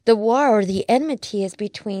The war or the enmity is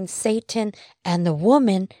between Satan and the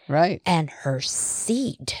woman Right. and her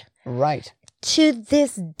seed. Right. To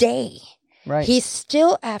this day, Right. he's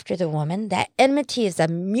still after the woman. That enmity is a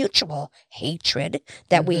mutual hatred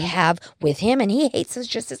that we have with him, and he hates us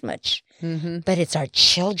just as much. But it's our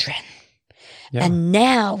children. Yeah. And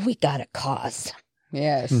now we got a cause.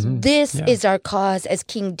 Yes. This is our cause, as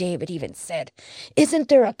King David even said. Isn't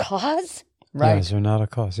there a cause? Right. Yeah, is there not a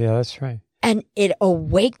cause? Yeah, that's right. And it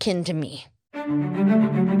awakened me.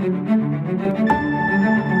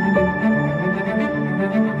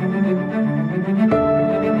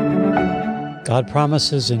 God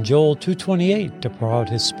promises in Joel 2:28 to pour out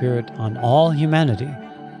his Spirit on all humanity.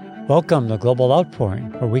 Welcome to Global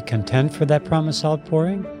Outpouring, where we contend for that promised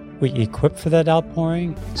outpouring. We equip for that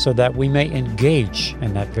outpouring so that we may engage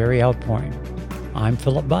in that very outpouring. I'm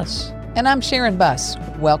Philip Buss. And I'm Sharon Buss.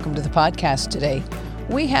 Welcome to the podcast today.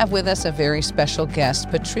 We have with us a very special guest,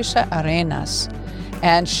 Patricia Arenas,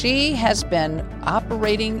 and she has been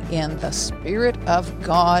operating in the Spirit of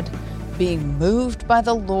God, being moved by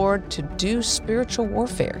the Lord to do spiritual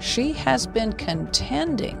warfare. She has been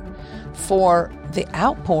contending for the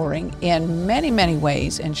outpouring in many, many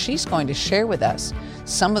ways, and she's going to share with us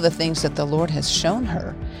some of the things that the Lord has shown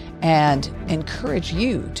her and encourage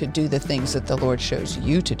you to do the things that the Lord shows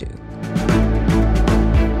you to do.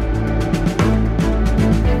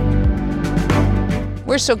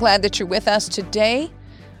 We're so glad that you're with us today.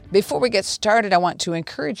 Before we get started, I want to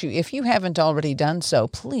encourage you, if you haven't already done so,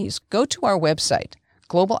 please go to our website,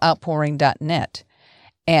 globaloutpouring.net,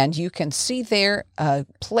 and you can see there a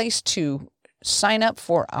place to sign up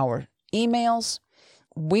for our emails.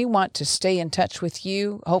 We want to stay in touch with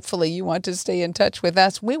you. Hopefully you want to stay in touch with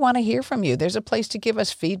us. We want to hear from you. There's a place to give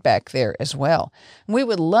us feedback there as well. We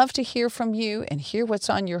would love to hear from you and hear what's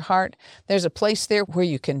on your heart. There's a place there where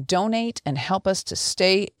you can donate and help us to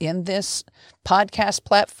stay in this podcast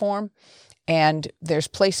platform. And there's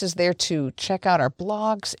places there to check out our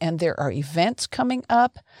blogs, and there are events coming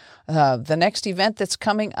up. The next event that's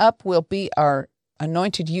coming up will be our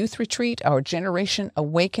Anointed Youth Retreat, our Generation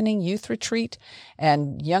Awakening Youth Retreat,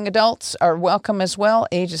 and young adults are welcome as well,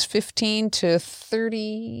 ages 15 to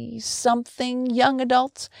 30-something young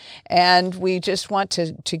adults. And we just want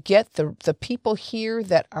to get the people here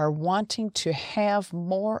that are wanting to have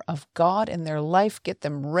more of God in their life, get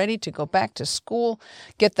them ready to go back to school,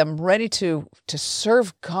 get them ready to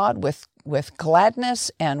serve God with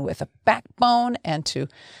gladness and with a backbone, and to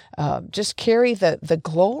just carry the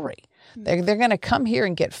glory. They're going to come here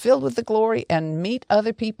and get filled with the glory and meet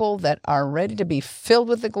other people that are ready to be filled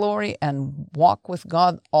with the glory and walk with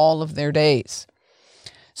God all of their days.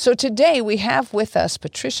 So today we have with us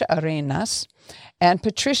Patricia Arenas. And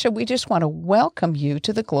Patricia, we just want to welcome you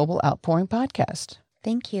to the Global Outpouring Podcast.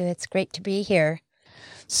 Thank you. It's great to be here.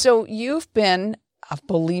 So you've been a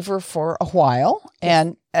believer for a while,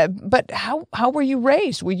 and but how were you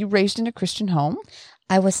raised? Were you raised in a Christian home?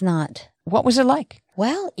 I was not. What was it like?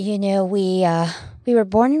 Well, we were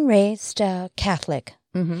born and raised Catholic,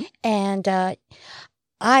 and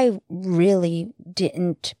I really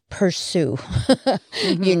didn't pursue,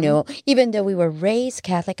 even though we were raised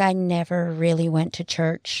Catholic, I never really went to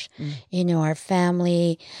church. Our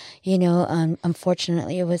family,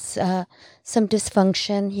 unfortunately, it was some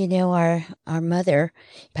dysfunction. Our mother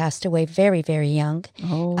passed away very, very young,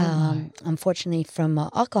 unfortunately from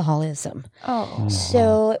alcoholism. Oh,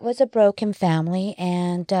 so it was a broken family,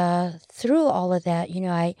 and through all of that,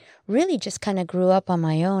 I really just kind of grew up on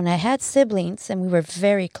my own. I had siblings, and we were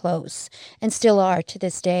very close, and still are to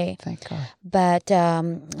this day. thank God. But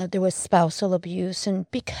there was spousal abuse, and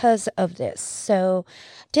because of this, so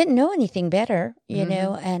didn't know anything better,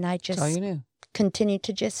 and I just That's all you knew. continued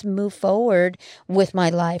to just move forward with my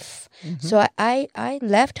life. So I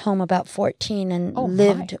left home about 14 and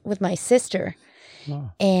lived with my sister.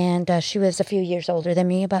 Wow. And she was a few years older than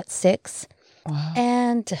me, about 6. Wow.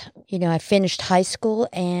 And, I finished high school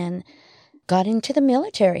and got into the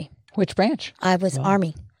military. Which branch? I was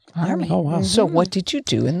Army. Oh, wow. So what did you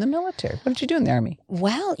do in the military? What did you do in the Army?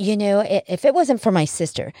 Well, if it wasn't for my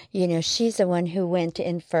sister, she's the one who went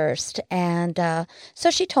in first. And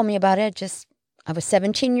so she told me about it. I was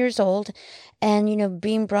 17 years old and,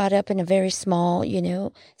 being brought up in a very small,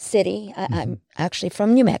 city. I'm actually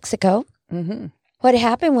from New Mexico. What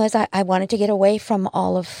happened was I wanted to get away from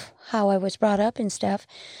all of how I was brought up and stuff.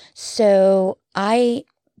 So I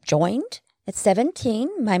joined at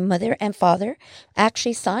 17, my mother and father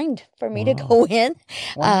actually signed for me to go in.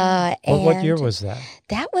 Wow. What year and was that?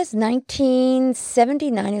 That was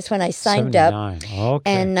 1979 is when I signed up. 79.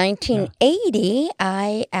 Okay. And 1980,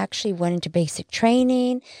 I actually went into basic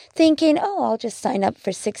training, thinking, I'll just sign up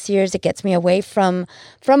for 6 years. It gets me away from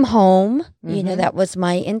home. You know, that was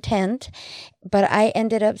my intent. But I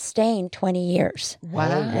ended up staying 20 years.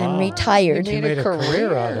 Wow. And retired. You You made a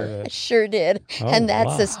career out of it. I sure did. Oh, and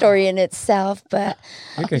that's wow. a story in itself. But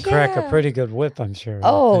You could crack a pretty good whip, I'm sure.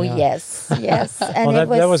 Oh, Yeah. yes. And Well,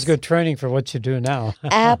 that was good training for what you do now.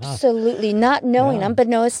 Absolutely. Not knowing, Yeah.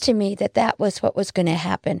 unbeknownst to me, that was what was going to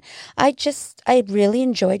happen. I really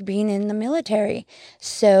enjoyed being in the military.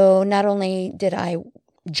 So not only did I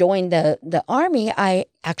join the Army, I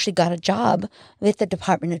actually got a job with the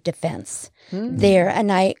Department of Defense there.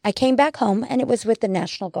 And I came back home, and it was with the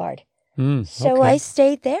National Guard. So okay. I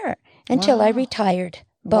stayed there until I retired,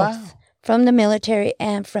 both from the military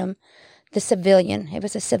and from the civilian. It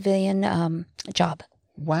was a civilian job.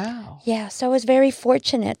 Wow. Yeah, so I was very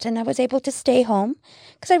fortunate, and I was able to stay home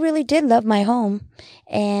because I really did love my home.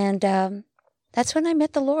 And that's when I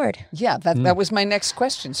met the Lord. Yeah, that was my next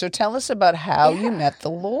question. So tell us about how you met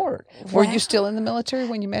the Lord. Were you still in the military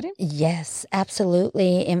when you met him? Yes,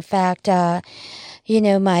 absolutely. In fact, my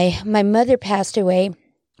mother passed away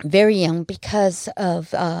very young because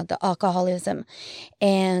of the alcoholism.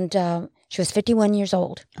 And she was 51 years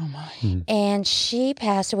old. Oh, my. And she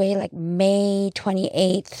passed away like May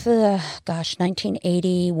 28th,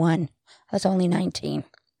 1981. I was only 19.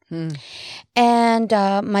 And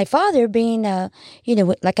my father, being,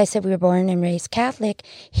 like I said, we were born and raised Catholic,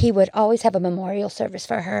 he would always have a memorial service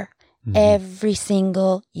for her every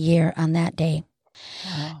single year on that day.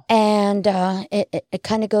 Wow. And it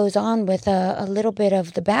kind of goes on with a little bit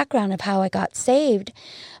of the background of how I got saved.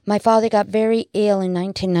 My father got very ill in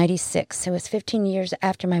 1996. It was 15 years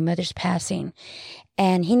after my mother's passing.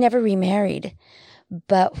 And he never remarried.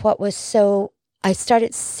 But I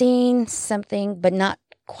started seeing something, but not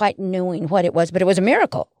quite knowing what it was. But it was a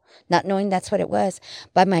miracle, not knowing that's what it was.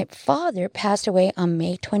 But my father passed away on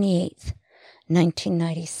May 28th,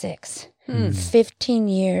 1996. 15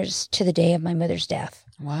 years to the day of my mother's death.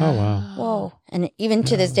 Wow. Oh, wow. Whoa. And even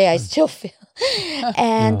to this day, I still feel.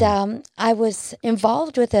 And I was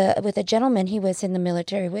involved with a gentleman. He was in the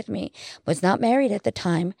military with me, was not married at the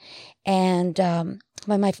time. And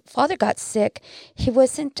when my father got sick, he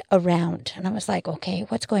wasn't around. And I was like, okay,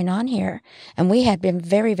 what's going on here? And we had been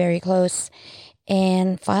very, very close.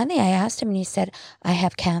 And finally I asked him, and he said, I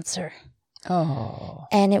have cancer. Oh.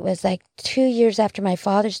 And it was like 2 years after my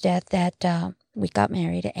father's death that we got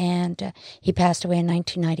married, and he passed away in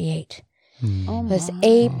 1998. Oh, It was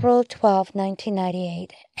April 12th,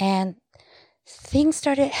 1998. And things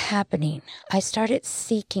started happening. I started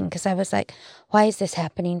seeking because I was like, why is this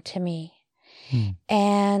happening to me?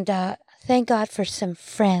 And thank God for some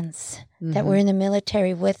friends that were in the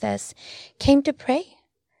military with us, came to pray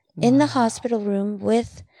in the hospital room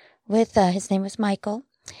with his name was Michael.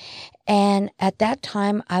 And at that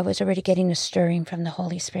time, I was already getting a stirring from the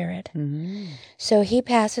Holy Spirit. So he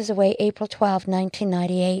passes away April 12,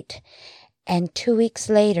 1998. And 2 weeks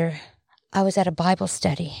later, I was at a Bible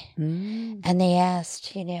study. And they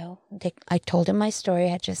asked, I told them my story. I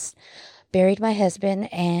had just buried my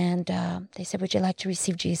husband. And they said, would you like to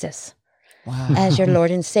receive Jesus as your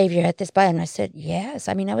Lord and Savior at this Bible? And I said, yes.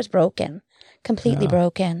 I mean, I was broken, completely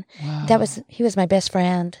broken. Wow. He was my best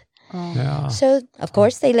friend. Yeah. So, of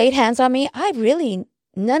course, they laid hands on me.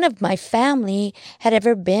 None of my family had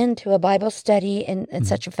ever been to a Bible study in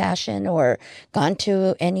such a fashion or gone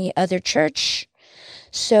to any other church.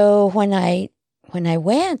 So when I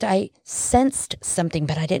went, I sensed something,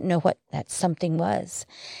 but I didn't know what that something was.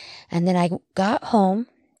 And then I got home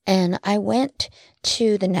and I went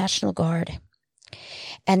to the National Guard.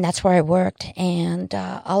 And that's where I worked. And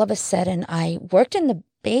all of a sudden, I worked in the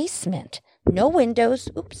basement. No windows.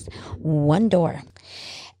 One door.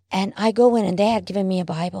 And I go in, and they had given me a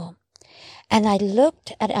Bible. And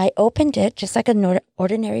I opened it just like an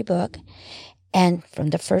ordinary book. And from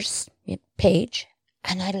the first page,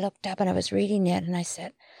 and I looked up and I was reading it, and I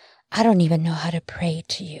said, I don't even know how to pray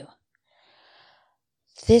to you.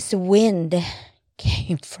 This wind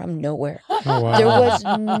came from nowhere. Oh, wow. There was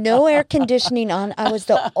no air conditioning on. I was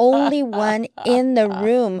the only one in the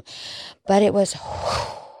room. But it was...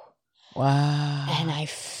 Wow. And I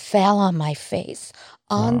fell on my face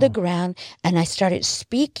on the ground, and I started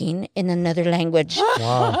speaking in another language.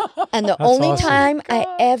 Wow. And the That's only awesome. time I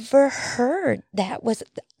ever heard that was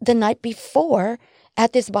the night before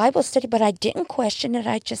at this Bible study, but I didn't question it.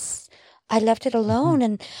 I left it alone.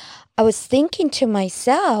 And I was thinking to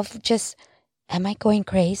myself, just, am I going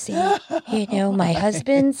crazy? My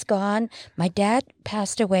husband's gone. My dad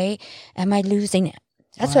passed away. Am I losing it?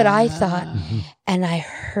 That's what I thought. And I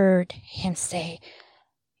heard him say,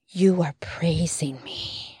 you are praising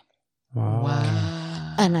me.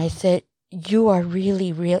 Wow. And I said, you are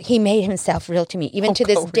really real. He made himself real to me. Even to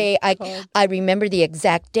this day, I remember the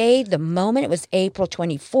exact day, the moment. It was April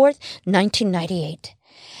 24th, 1998.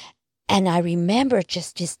 And I remember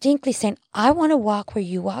just distinctly saying, I want to walk where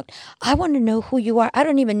you walked. I want to know who you are. I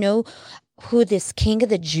don't even know who this King of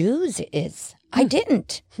the Jews is. I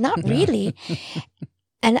didn't. Not really.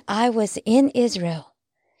 And I was in Israel,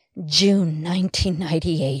 June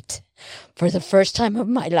 1998. For the first time of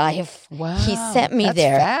my life. Wow. He sent me That's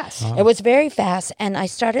there. Fast. It was very fast. And I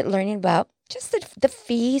started learning about just the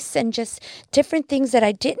feasts and just different things that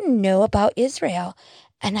I didn't know about Israel.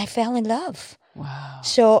 And I fell in love. Wow.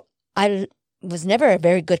 So I was never a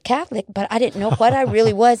very good Catholic, but I didn't know what I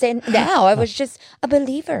really was. And now I was just a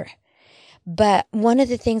believer. But one of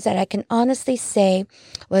the things that I can honestly say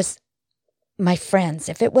was my friends.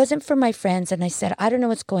 If it wasn't for my friends, and I said, I don't know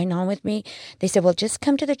what's going on with me, they said, well, just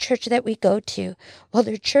come to the church that we go to. Well,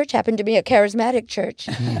 their church happened to be a charismatic church,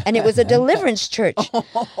 and it was a deliverance church.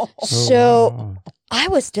 So I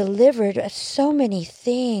was delivered of so many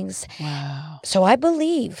things. Wow. So I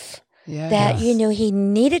believe that, he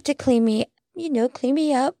needed to clean me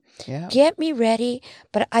up, get me ready.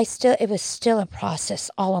 But it was still a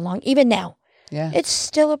process all along. Even now, it's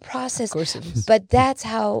still a process. Of course it is. But that's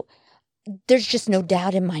how. There's just no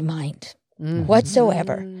doubt in my mind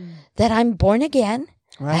whatsoever that I'm born again.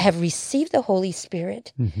 Right. I have received the Holy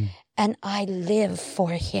Spirit and I live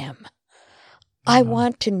for him. I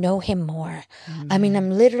want to know him more. I mean,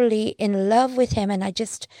 I'm literally in love with him and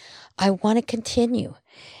I want to continue.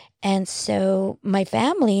 And so my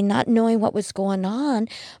family, not knowing what was going on,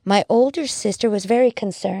 my older sister was very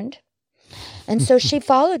concerned. And so she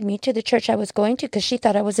followed me to the church I was going to because she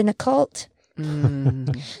thought I was in a cult.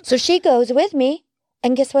 So she goes with me,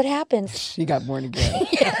 and guess what happens? She got born again.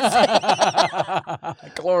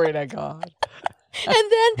 Glory to God.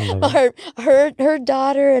 And then her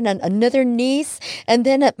daughter and another niece, and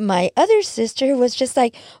then my other sister was just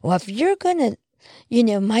like, well, if you're gonna,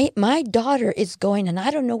 my daughter is going, and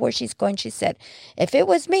I don't know where she's going. She said, if it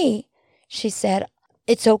was me, she said,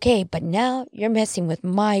 it's okay, but now you're messing with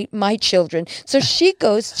my children. So she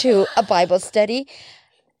goes to a Bible study.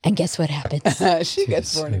 And guess what happens? She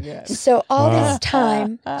gets born again. So all this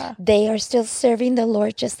time, they are still serving the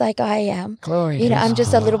Lord just like I am. Glory. I'm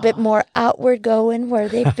just a little bit more outward going where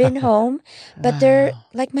they've been home, but they're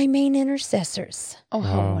like my main intercessors. Oh,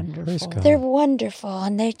 how wonderful. They're wonderful,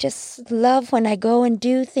 and they just love when I go and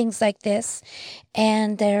do things like this,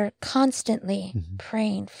 and they're constantly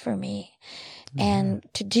praying for me. And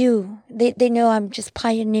they know I'm just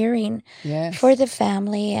pioneering for the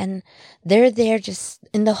family, and they're there just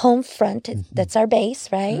in the home front. That's our base,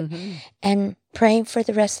 right? And praying for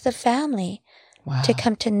the rest of the family to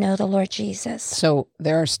come to know the Lord Jesus. So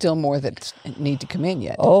there are still more that need to come in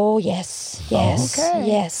yet. Oh, yes. Okay.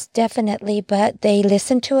 Yes, definitely. But they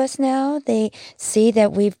listen to us now. They see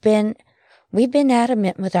that we've been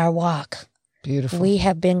adamant with our walk. Beautiful. We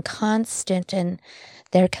have been constant, and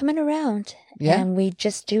they're coming around. Yeah. And we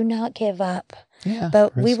just do not give up. Yeah.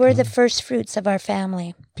 But we were the first fruits of our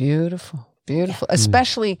family. Beautiful. Beautiful.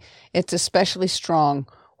 Yeah. It's especially strong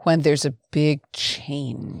when there's a big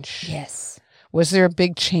change. Yes. Was there a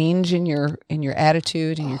big change in your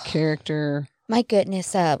attitude and your character? My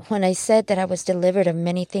goodness, when I said that I was delivered of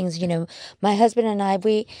many things, my husband and I,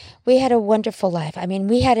 we had a wonderful life. I mean,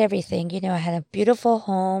 we had everything. I had a beautiful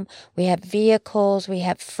home. We had vehicles. We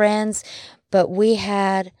had friends. But we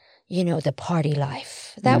had, the party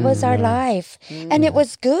life. That was our life. And it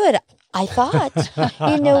was good, I thought.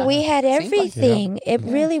 We had everything. It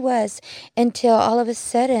really was. Until all of a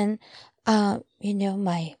sudden,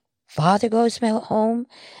 my father goes home.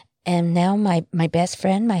 And now my best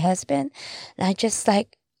friend, my husband, I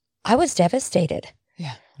was devastated.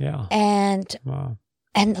 Yeah. Yeah. And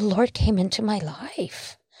the Lord came into my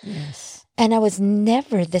life. Yes. And I was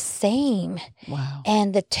never the same. Wow.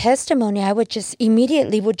 And the testimony, I would just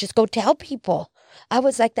go tell people. I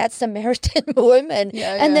was like that Samaritan woman.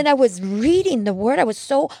 And then I was reading the word. I was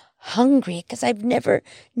so hungry because I've never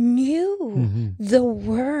knew the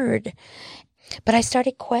word. But I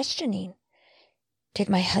started questioning. Did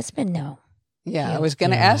my husband know? Yeah, I was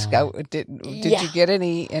going to ask. Did you get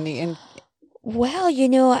any? Well,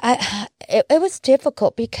 it was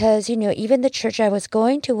difficult because even the church I was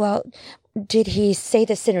going to. Well, did he say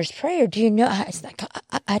the sinner's prayer? Do you know? I was like,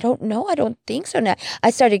 I don't know. I don't think so. Now I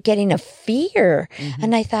started getting a fear,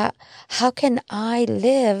 and I thought, how can I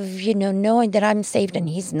live, knowing that I'm saved and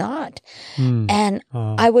he's not? And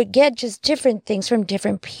I would get just different things from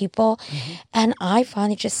different people, and I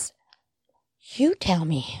finally just, you tell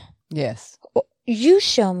me. Yes. You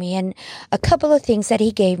show me. And a couple of things that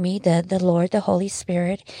he gave me, the Lord, the Holy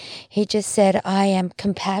Spirit, he just said, I am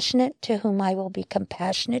compassionate to whom I will be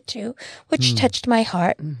compassionate to, which touched my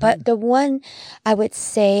heart. But the one I would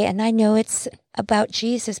say, and I know it's about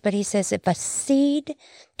Jesus, but he says, if a seed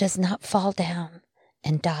does not fall down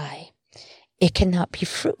and die, it cannot be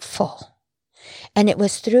fruitful. And it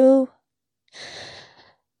was through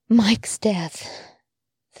Mike's death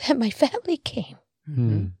that my family came.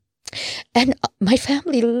 And my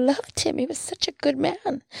family loved him. He was such a good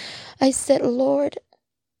man. I said, Lord,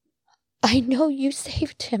 I know you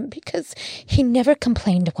saved him because he never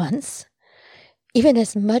complained once. Even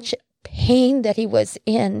as much pain that he was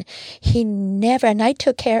in, he never, and I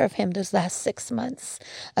took care of him those last 6 months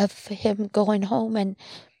of him going home, and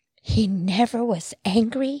he never was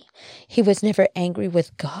angry. He was never angry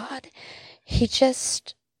with God. He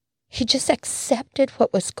just accepted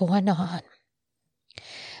what was going on.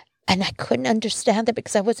 And I couldn't understand that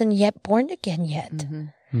because I wasn't yet born again yet.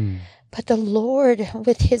 But the Lord,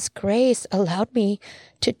 with his grace, allowed me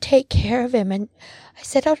to take care of him. And I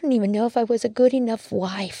said, I don't even know if I was a good enough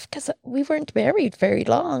wife because we weren't married very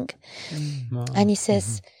long. And he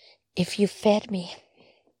says, if you fed me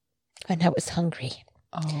when I was hungry,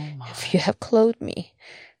 if you have clothed me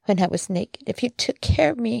when I was naked, if you took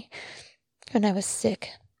care of me when I was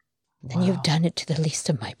sick, then you've done it to the least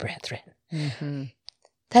of my brethren.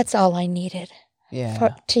 That's all I needed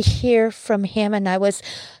to hear from him. And I was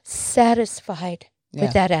satisfied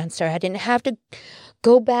with that answer. I didn't have to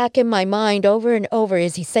go back in my mind over and over.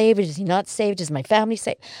 Is he saved? Is he not saved? Is my family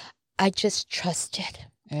saved? I just trusted.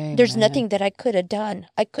 Amen. There's nothing that I could have done.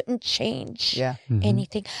 I couldn't change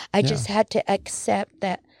anything. I just had to accept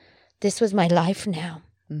that this was my life now.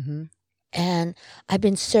 And I've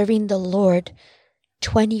been serving the Lord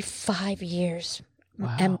 25 years.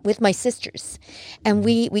 And with my sisters. And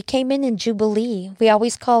we came in Jubilee. We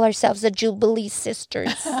always call ourselves the Jubilee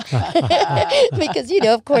Sisters. Because,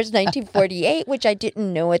 of course, 1948, which I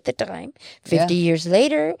didn't know at the time. 50 years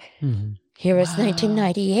later, here was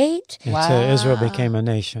 1998. Israel became a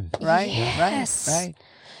nation. Right, yes. right.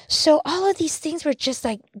 So all of these things were just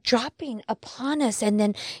like dropping upon us, and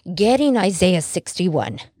then getting Isaiah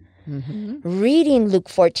 61. Reading Luke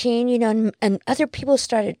 14, and other people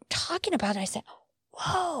started talking about it. I said,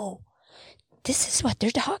 whoa, this is what they're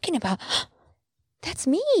talking about. That's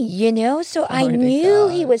me, So I knew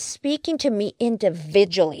he was speaking to me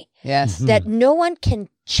individually. Yes. That no one can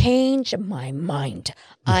change my mind.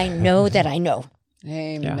 I know that I know.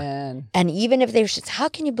 Amen. And even if they were just, how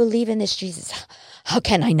can you believe in this Jesus? How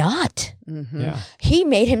can I not? He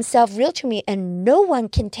made himself real to me, and no one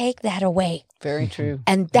can take that away. Very true.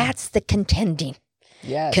 And that's the contending.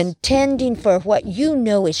 Yes. Contending for what you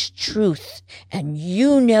know is truth. And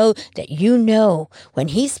you know that when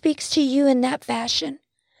he speaks to you in that fashion,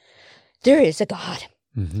 there is a God.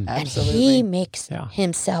 And he makes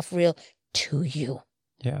himself real to you.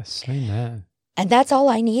 Yes. Amen. And that's all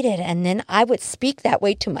I needed. And then I would speak that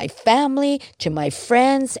way to my family, to my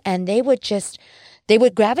friends, and they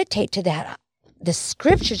would gravitate to that. The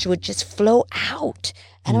scriptures would just flow out.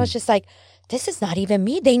 And I was just like, this is not even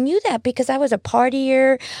me. They knew that because I was a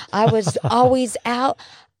partier. I was always out.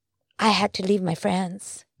 I had to leave my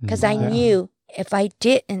friends because I knew if I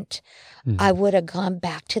didn't, I would have gone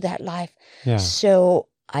back to that life. So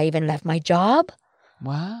I even left my job.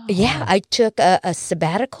 Wow. Yeah, I took a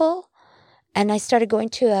sabbatical, and I started going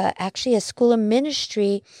to actually a school of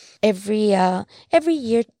ministry every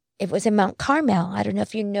year. It was in Mount Carmel. I don't know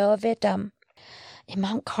if you know of it. In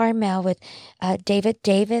Mount Carmel with David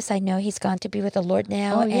Davis. I know he's gone to be with the Lord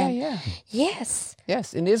now. Oh, yeah. Yes.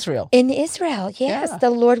 Yes, in Israel. In Israel, yes. Yeah. The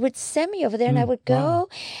Lord would send me over there, and I would go.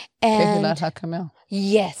 And Kehilat HaKamel.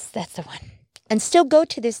 Yes, that's the one. And still go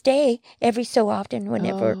to this day every so often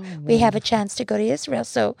whenever we have a chance to go to Israel.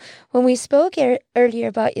 So when we spoke earlier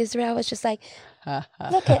about Israel, I was just like,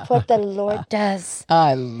 look at what the Lord does.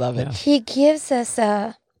 I love it. He gives us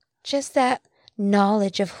just that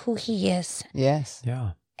knowledge of who he is. Yes.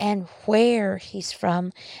 Yeah. And where he's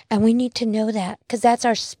from. And we need to know that because that's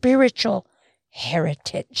our spiritual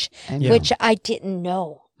heritage, which I didn't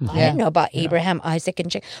know. I didn't know about Abraham, Isaac, and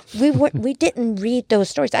Jacob. We didn't read those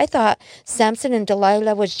stories. I thought Samson and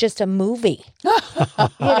Delilah was just a movie,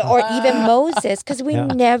 or even Moses, because we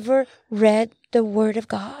never read the Word of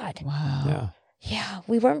God. Wow. Yeah. Yeah,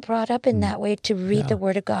 we weren't brought up in that way to read the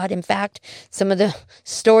Word of God. In fact, some of the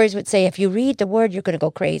stories would say, if you read the Word, you're going to go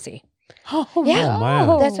crazy. Oh, Yeah,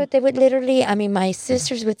 no. that's what they would literally, I mean, my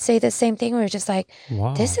sisters would say the same thing. We were just like,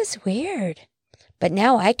 Wow. this is weird. But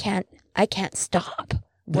now I can't stop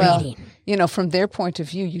Well, reading. you know, from their point of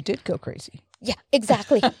view, you did go crazy. Yeah,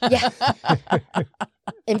 exactly. Yeah.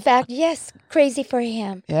 In fact, yes, crazy for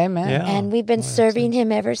him. Amen. Yeah. And we've been Well, that's serving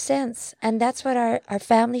him ever since. And that's what our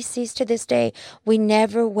family sees to this day. We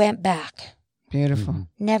never went back. Beautiful.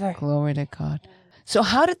 Never. Glory to God. So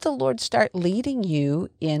how did the Lord start leading you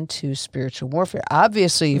into spiritual warfare?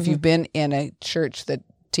 Obviously, if you've been in a church that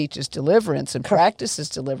teaches deliverance and practices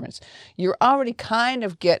deliverance, you're already kind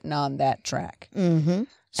of getting on that track. Mm-hmm.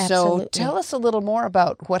 So Absolutely. tell us a little more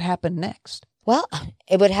about what happened next. Well,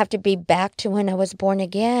 it would have to be back to when I was born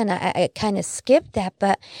again. I kind of skipped that,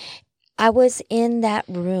 but I was in that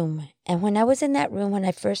room. And when I was in that room, when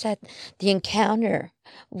I first had the encounter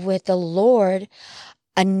with the Lord,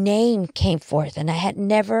 a name came forth, and I had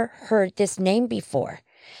never heard this name before,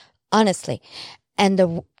 honestly.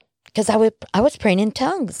 And because I was praying in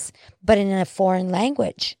tongues, but in a foreign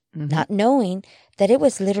language, not knowing that it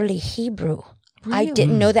was literally Hebrew. I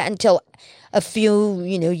didn't know that until a few,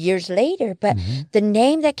 years later. But the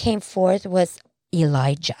name that came forth was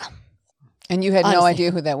Elijah. And you had no Honestly.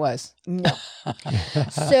 idea who that was. No.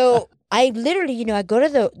 So I literally, I go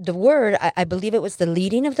to the word. I believe it was the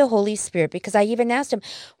leading of the Holy Spirit, because I even asked him,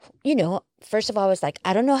 first of all, I was like,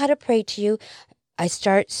 I don't know how to pray to you. I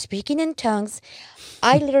start speaking in tongues.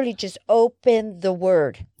 I literally just open the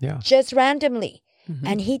word, just randomly.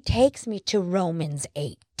 And he takes me to Romans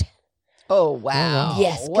 8. Oh, wow.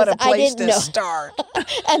 Yes, What a 'cause I place didn't to know. start.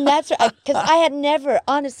 And that's because I had never,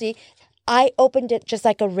 honestly, I opened it just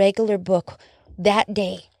like a regular book that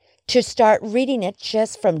day to start reading it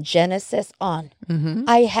just from Genesis on.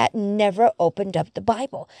 I had never opened up the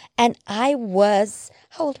Bible. And how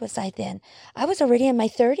old was I then? I was already in my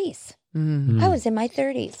 30s. I was in my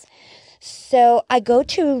 30s. So I go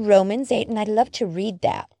to Romans 8, and I love to read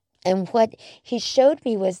that. And what he showed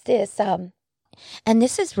me was this, and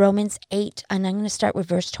this is Romans 8, and I'm going to start with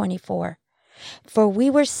verse 24. For we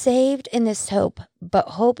were saved in this hope, but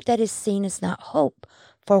hope that is seen is not hope.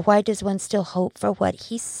 For why does one still hope for what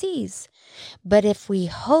he sees? But if we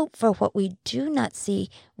hope for what we do not see,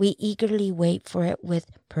 we eagerly wait for it with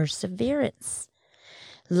perseverance.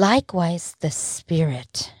 Likewise, the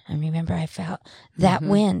Spirit, and remember I felt that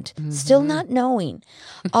wind, still not knowing,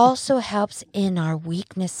 also helps in our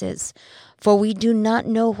weaknesses. For we do not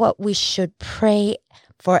know what we should pray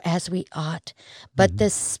for as we ought. But the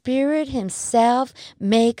Spirit himself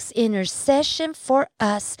makes intercession for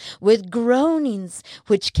us with groanings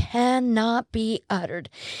which cannot be uttered.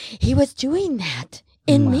 He was doing that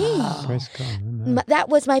in me. Praise God. Amen. That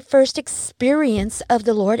was my first experience of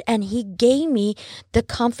the Lord, and he gave me the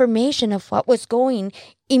confirmation of what was going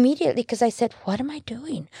immediately, because I said, what am I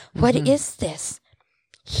doing? What is this?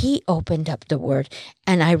 He opened up the word,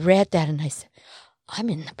 and I read that, and I said, I'm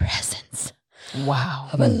in the presence Wow.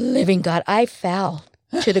 of a living God. I fell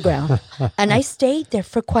to the ground, and I stayed there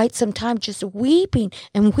for quite some time, just weeping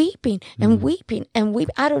and weeping and weeping and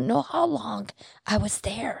weeping. I don't know how long I was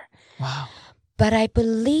there. Wow. But I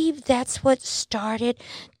believe that's what started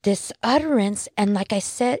this utterance. And like I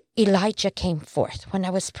said, Elijah came forth when I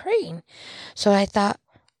was praying. So I thought,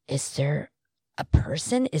 is there a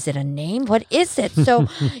person? Is it a name? What is it? So,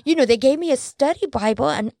 they gave me a study Bible,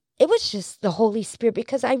 and it was just the Holy Spirit,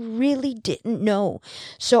 because I really didn't know.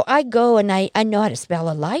 So I go, and I know how to spell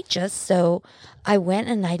Elijah. So I went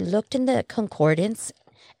and I looked in the concordance,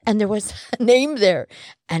 and there was a name there.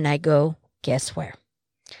 And I go, guess where?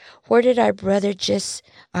 Where did our brother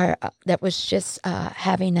that was just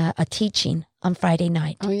having a teaching on Friday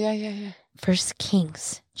night? Oh, yeah. 1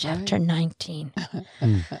 Kings chapter 19.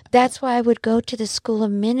 That's why I would go to the school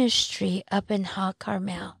of ministry up in Ha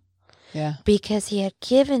Carmel. Yeah. Because he had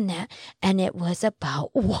given that, and it was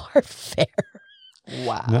about warfare.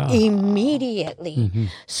 Wow. No. Immediately.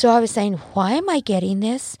 So I was saying, why am I getting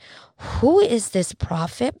this? Who is this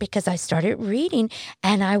prophet? Because I started reading,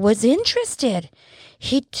 and I was interested.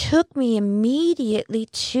 He took me immediately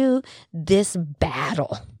to this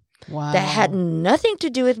battle. Wow. That had nothing to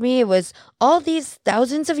do with me. It was all these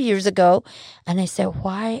thousands of years ago. And I said,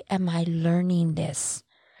 why am I learning this?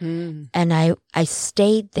 And I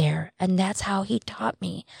stayed there. And that's how he taught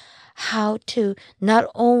me how to not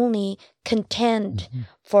only contend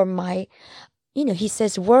for my, he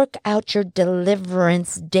says, work out your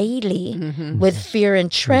deliverance daily with fear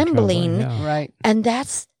and trembling. Yeah. Right. And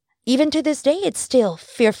that's even to this day, it's still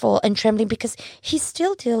fearful and trembling because he's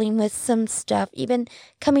still dealing with some stuff. Even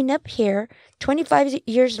coming up here, 25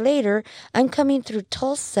 years later, I'm coming through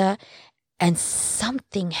Tulsa and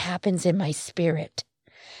something happens in my spirit.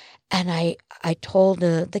 And I told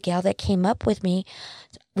the gal that came up with me,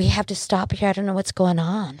 we have to stop here. I don't know what's going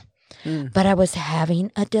on. But I was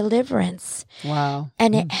having a deliverance. Wow.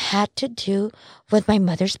 And it had to do with my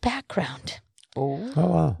mother's background. Oh.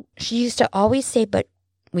 wow. She used to always say, but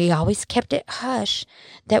we always kept it hush,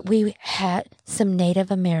 that we had some Native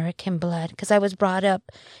American blood because I was brought up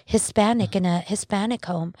Hispanic in a Hispanic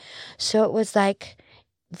home. So it was like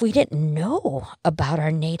we didn't know about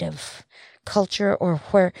our Native culture or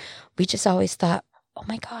where we just always thought, oh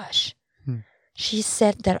my gosh. She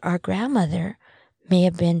said that our grandmother may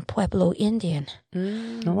have been Pueblo Indian.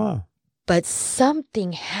 Oh, wow. But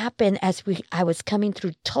something happened as I was coming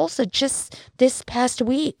through Tulsa just this past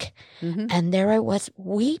week. And there I was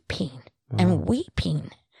weeping and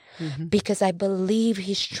weeping because I believe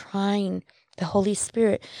he's trying, the Holy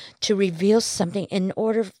Spirit, to reveal something in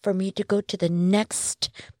order for me to go to the next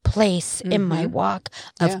place in my walk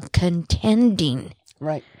of contending.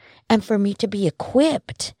 Right. And for me to be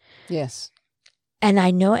equipped. Yes. And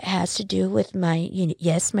I know it has to do with my,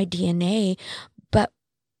 my DNA, but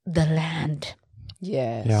the land.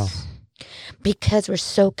 Yes. Yeah. Because we're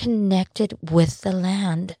so connected with the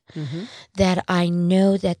land that I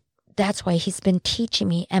know that's why he's been teaching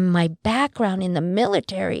me. And my background in the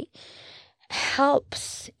military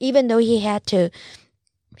helps, even though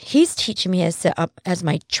he's teaching me as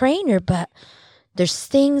my trainer, but there's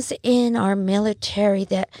things in our military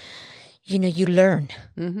that, you learn.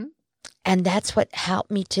 And that's what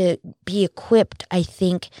helped me to be equipped, I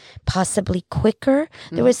think, possibly quicker.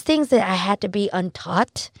 There was things that I had to be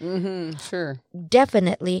untaught. Sure.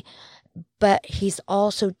 Definitely. But he's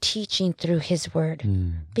also teaching through his word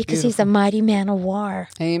because he's a mighty man of war.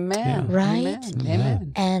 Amen. Yeah. Right?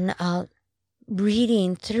 Amen. And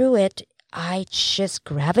reading through it, I just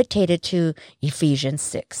gravitated to Ephesians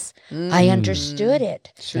 6. I understood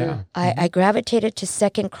it. Sure. I gravitated to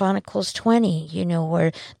 2 Chronicles 20,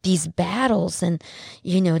 where these battles and,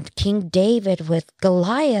 King David with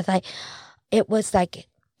Goliath. It was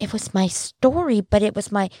my story, but it was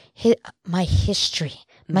my history,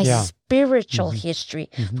 my spiritual history,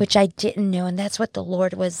 which I didn't know. And that's what the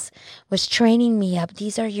Lord was training me up.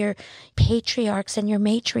 These are your patriarchs and your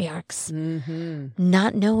matriarchs,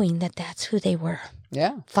 not knowing that that's who they were.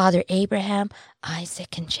 Yeah. Father Abraham,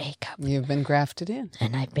 Isaac, and Jacob. You've been grafted in.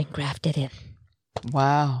 And I've been grafted in.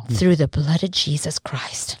 Wow. Through the blood of Jesus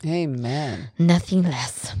Christ. Amen. Nothing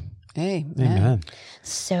less. Amen. Amen.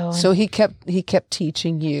 So he kept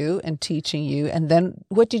teaching you, and then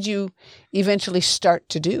what did you eventually start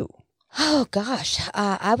to do? Oh gosh,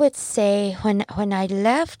 I would say when I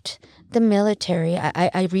left the military,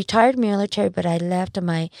 I retired military, but I left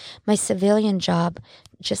my civilian job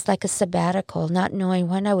just like a sabbatical, not knowing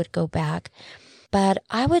when I would go back. But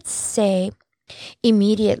I would say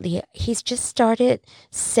immediately he's just started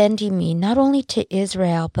sending me not only to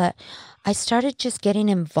Israel, but I started just getting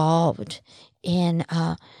involved in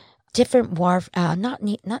different warfare, not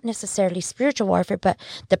necessarily spiritual warfare, but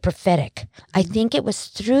the prophetic. I think it was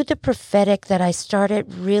through the prophetic that I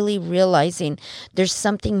started really realizing there's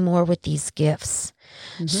something more with these gifts.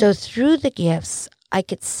 So through the gifts, I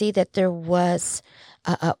could see that there was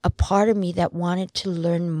a part of me that wanted to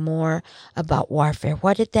learn more about warfare.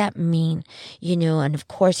 What did that mean? And of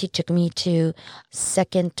course, he took me to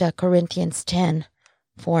 2 Corinthians 10,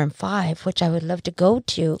 4 and 5, which I would love to go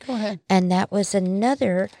to. Go ahead. And that was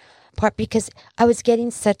another part because I was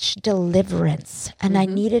getting such deliverance and I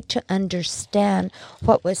needed to understand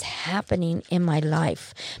what was happening in my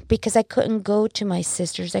life because I couldn't go to my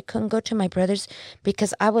sisters. I couldn't go to my brothers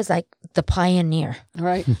because I was like the pioneer.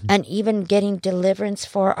 Right. And even getting deliverance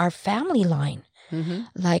for our family line.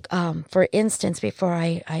 Like, for instance, before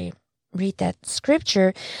I read that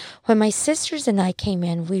scripture, when my sisters and I came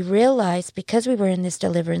in, we realized because we were in this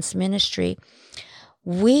deliverance ministry,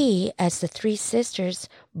 we, as the three sisters,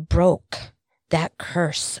 broke that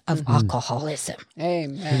curse of alcoholism.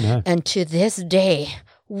 Amen. And to this day,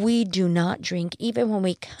 we do not drink. Even when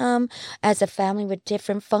we come as a family with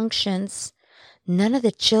different functions, none of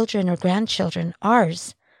the children or grandchildren,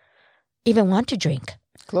 ours, even want to drink.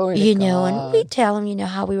 Glory to God. And we tell them,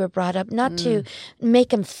 how we were brought up, not to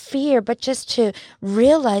make them fear, but just to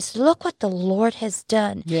realize, look what the Lord has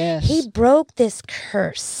done. Yes. He broke this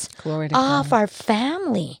curse Glory to off God. our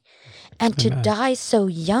family and to die so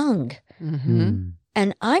young.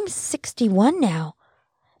 And I'm 61 now,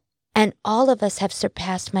 and all of us have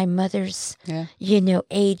surpassed my mother's,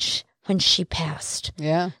 age when she passed.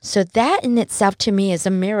 Yeah. So that in itself to me is a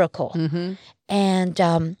miracle. And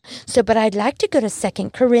but I'd like to go to 2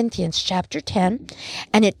 Corinthians chapter 10,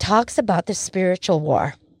 and it talks about the spiritual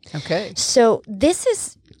war. Okay. So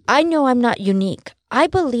I know I'm not unique. I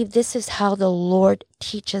believe this is how the Lord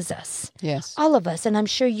teaches us. Yes. All of us. And I'm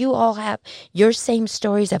sure you all have your same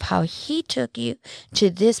stories of how he took you to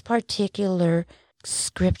this particular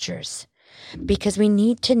scriptures. Because we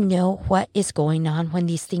need to know what is going on when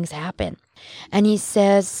these things happen. And he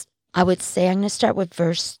says, I would say, I'm going to start with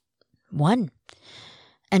verse 1.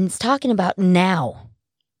 And it's talking about now.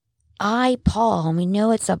 I, Paul, and we know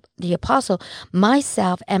it's the apostle,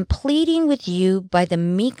 myself, am pleading with you by the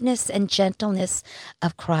meekness and gentleness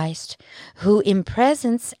of Christ, who in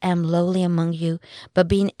presence am lowly among you, but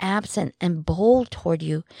being absent and bold toward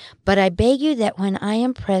you. But I beg you that when I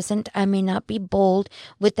am present, I may not be bold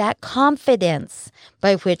with that confidence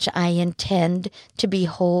by which I intend to be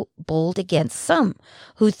bold against some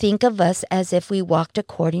who think of us as if we walked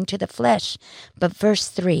according to the flesh. But verse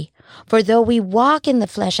 3, for though we walk in the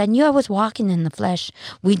flesh, I knew I was walking in the flesh,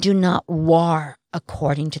 we do not war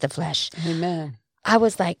according to the flesh. Amen. I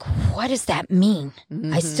was like, what does that mean?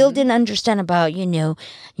 I still didn't understand about,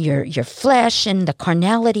 your flesh and the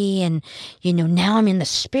carnality. And, now I'm in the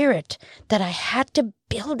spirit, that I had to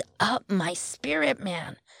build up my spirit,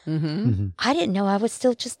 man. I didn't know I was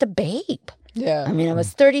still just a babe. Yeah. I mean, I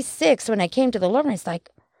was 36 when I came to the Lord, and it's like,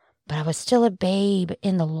 but I was still a babe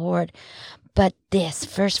in the Lord. But this,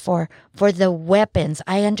 verse 4, for the weapons,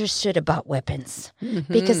 I understood about weapons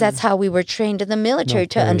because that's how we were trained in the military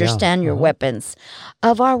to understand your weapons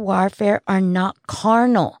of our warfare are not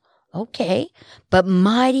carnal, okay, but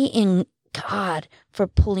mighty in God for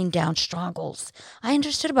pulling down strongholds. I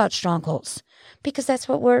understood about strongholds because that's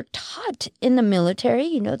what we're taught in the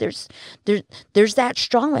military. There's that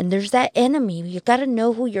strong one, there's that enemy. You got to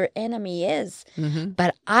know who your enemy is.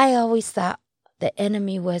 But I always thought the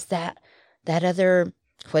enemy was that other,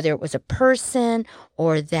 whether it was a person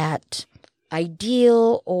or that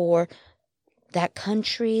ideal or that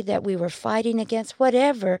country that we were fighting against,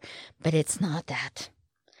 whatever, but it's not that.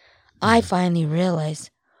 I finally realized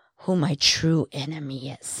who my true enemy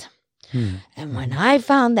is. And when I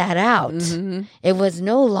found that out, it was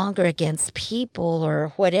no longer against people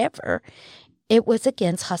or whatever. It was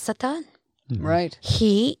against Hasatan. Right.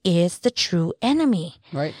 He is the true enemy.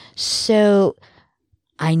 Right. So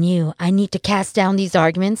I knew I need to cast down these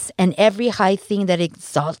arguments and every high thing that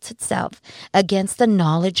exalts itself against the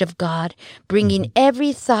knowledge of God, bringing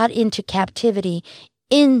every thought into captivity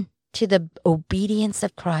into the obedience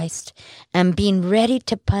of Christ, and being ready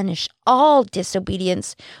to punish all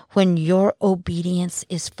disobedience when your obedience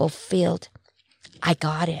is fulfilled. I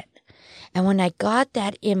got it. And when I got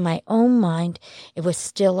that in my own mind, it was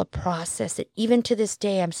still a process. And even to this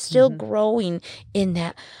day, I'm still growing in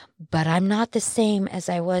that. But I'm not the same as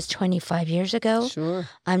I was 25 years ago. Sure.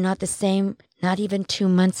 I'm not the same, not even 2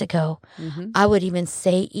 months ago. I would even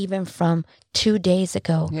say even from 2 days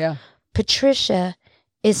ago. Yeah. Patricia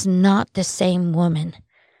is not the same woman.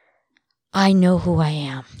 I know who I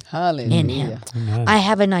am in him. Amen. I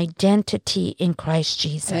have an identity in Christ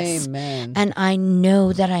Jesus. Amen. And I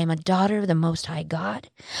know that I am a daughter of the Most High God.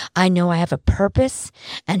 I know I have a purpose,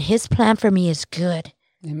 and his plan for me is good.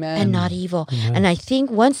 Amen. And not evil. And I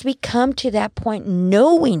think once we come to that point,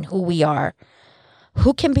 knowing who we are,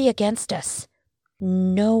 who can be against us?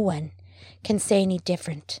 No one can say any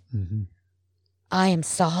different. I am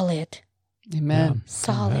solid. Amen.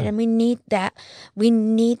 Solid. And we need that. We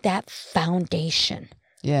need that foundation.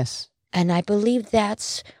 Yes. And I believe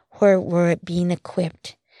that's where we're being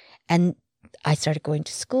equipped. And I started going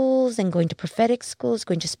to schools and going to prophetic schools,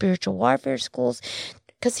 going to spiritual warfare schools,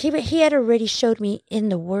 because he had already showed me in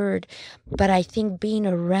the Word. But I think being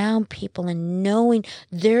around people and knowing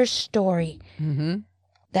their story,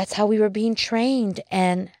 that's how we were being trained.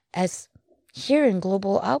 And as here in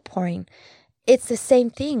Global Outpouring, it's the same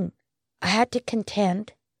thing. I had to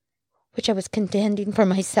contend, which I was contending for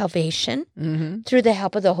my salvation through the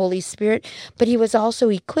help of the Holy Spirit. But he was also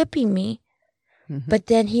equipping me. But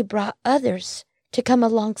then he brought others to come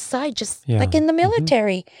alongside, just like in the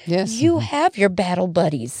military. Yes. You have your battle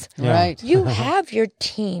buddies. Right. You have your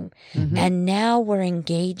team. And now we're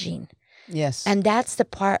engaging. Yes. And that's the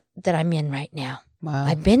part that I'm in right now. Wow.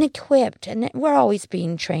 I've been equipped, and we're always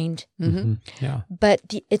being trained. Yeah. But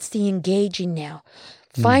it's the engaging now.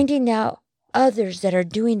 Finding out others that are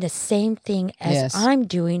doing the same thing as I'm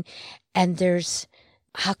doing. And there's,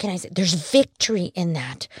 how can I say, there's victory in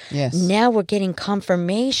that. Yes. Now we're getting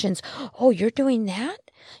confirmations. Oh, you're doing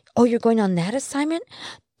that? Oh, you're going on that assignment?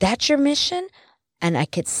 That's your mission? and I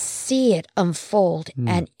could see it unfold.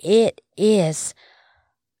 And it is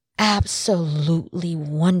absolutely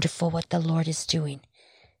wonderful what the Lord is doing.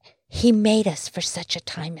 He made us for such a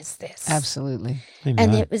time as this. Absolutely. Amen.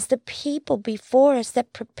 And it was the people before us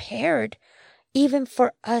that prepared even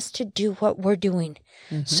for us to do what we're doing.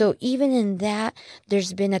 So even in that,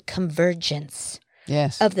 there's been a convergence.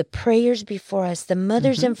 Yes. Of the prayers before us, the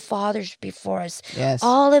mothers and fathers before us, Yes.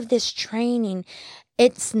 all of this training,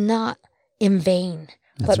 it's not in vain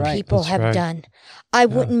what right. people have right. done. I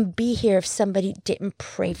wouldn't be here if somebody didn't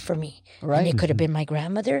pray for me. Right. And it could have been my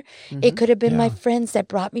grandmother. It could have been my friends that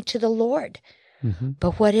brought me to the Lord.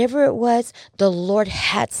 But whatever it was, the Lord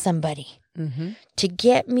had somebody to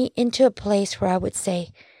get me into a place where I would say,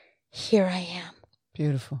 here I am.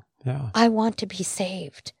 Beautiful. Yeah. I want to be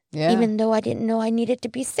saved. Yeah. Even though I didn't know I needed to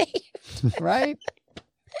be saved. Right.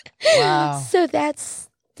 Wow. So that's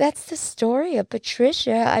the story of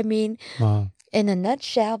Patricia. I mean, Wow. in a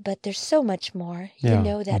nutshell, but there's so much more. Yeah. You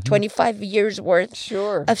know, that 25 years worth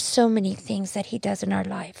Sure. of so many things that he does in our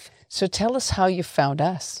life. So tell us how you found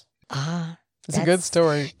us. It's a good That's-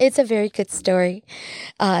 story. It's a very good story.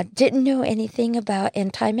 Didn't know anything about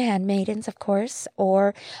End Time Handmaidens, of course,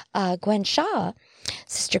 or Gwen Shaw,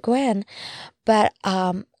 Sister Gwen, but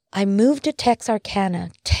I moved to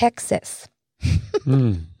Texarkana, Texas.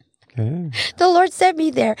 Okay. The Lord sent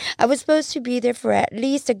me there. I was supposed to be there for at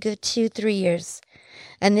least a good 2-3 years.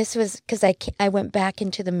 And this was because I went back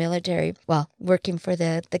into the military, working for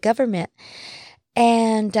the government.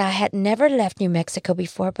 And I had never left New Mexico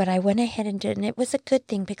before, but I went ahead and did it. And it was a good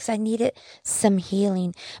thing because I needed some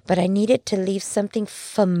healing, but I needed to leave something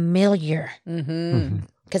familiar.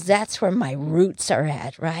 Because that's where my roots are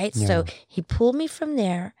at, right? Yeah. So he pulled me from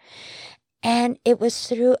there. And it was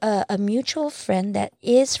through a mutual friend that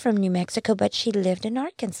is from New Mexico, but she lived in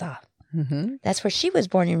Arkansas. That's where she was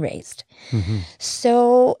born and raised.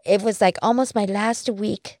 So it was like almost my last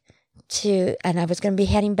week and I was going to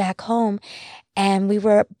be heading back home. And we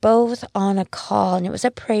were both on a call, and it was a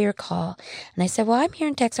prayer call. And I said, well, I'm here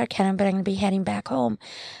in Texarkana, but I'm going to be heading back home.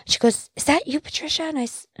 She goes, is that you, Patricia? And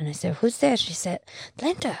I said, who's this? She said,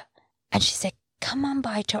 Linda. And she said, come on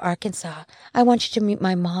by to Arkansas. I want you to meet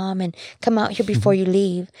my mom and come out here before you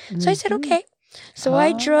leave. So I said, okay. So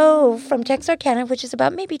I drove from Texarkana, which is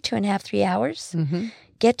about maybe 2.5, 3 hours,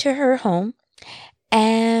 get to her home.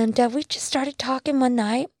 And we just started talking one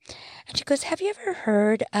night. And she goes, have you ever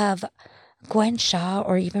heard of Gwen Shaw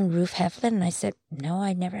or even Ruth Heflin? And I said, no,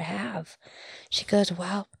 I never have. She goes,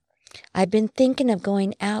 well, I've been thinking of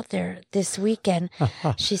going out there this weekend.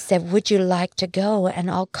 She said, would you like to go? And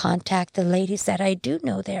I'll contact the ladies that I do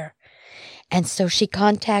know there. And so she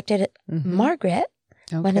contacted Margaret,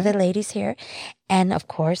 one of the ladies here, and of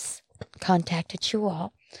course, contacted you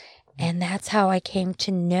all. And that's how I came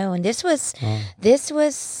to know. And this was,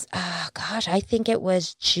 I think it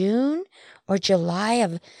was June or July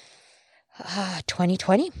of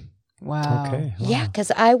 2020. Wow. Okay. Wow. Yeah, because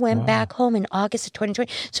I went back home in August of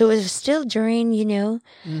 2020. So it was still during,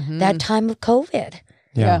 that time of COVID.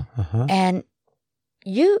 Yeah. And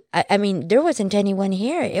I mean, there wasn't anyone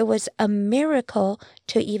here. It was a miracle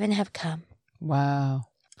to even have come. Wow.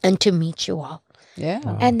 And to meet you all. Yeah.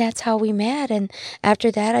 Wow. And that's how we met. And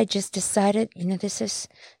after that, I just decided, this is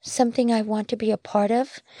something I want to be a part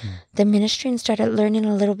of. The ministry, and started learning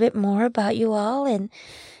a little bit more about you all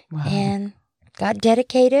and got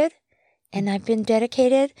dedicated. And I've been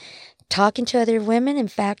dedicated, talking to other women. In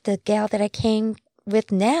fact, the gal that I came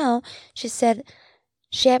with now, she said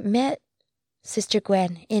she had met Sister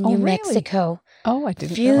Gwen in New Mexico. Oh, I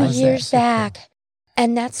didn't few realize years that. back.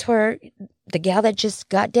 And that's where the gal that just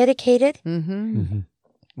got dedicated.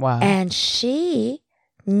 Wow. And she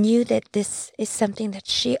knew that this is something that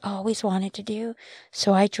she always wanted to do.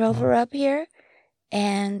 So I drove her up here,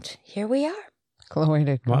 and here we are. Glory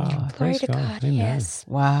to God. Wow. Glory Praise to God, Amen. yes.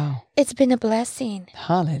 Wow. It's been a blessing.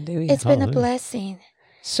 Hallelujah. It's been a Hallelujah. blessing.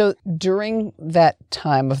 So during that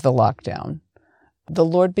time of the lockdown, the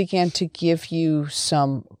Lord began to give you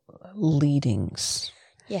some leadings.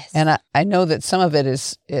 Yes. And I know that some of it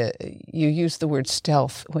is you use the word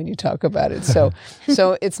stealth when you talk about it. So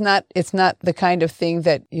it's not the kind of thing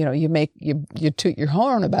that you toot your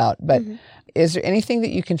horn about. But is there anything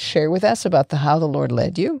that you can share with us about how the Lord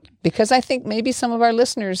led you? Because I think maybe some of our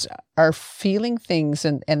listeners are feeling things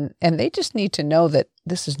and they just need to know that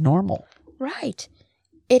this is normal. Right.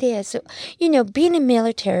 It is. Being in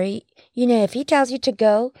military, if he tells you to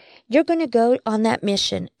go, you're going to go on that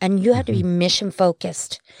mission, and you have to be mission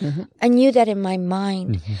focused. I knew that in my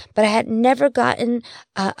mind, but I had never gotten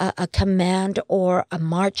a command or a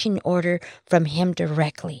marching order from him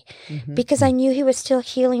directly because I knew he was still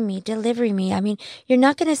healing me, delivering me. I mean, you're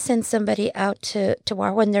not going to send somebody out to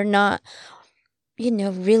war when they're not,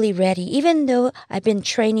 really ready, even though I've been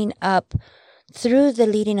training up through the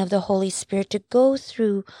leading of the Holy Spirit to go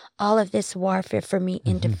through all of this warfare for me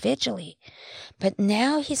individually. But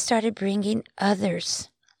now he started bringing others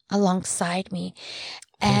alongside me.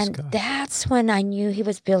 And that's when I knew he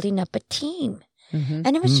was building up a team.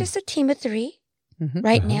 And it was just a team of 3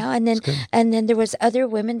 right now. And then there was other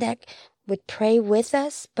women that would pray with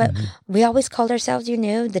us. But we always called ourselves,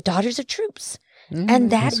 the daughters of troops.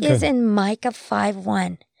 And that is in Micah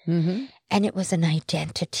 5:1. And it was an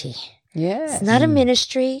identity. Yes. It's not a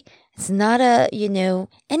ministry. It's not a,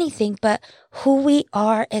 anything, but who we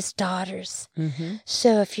are as daughters.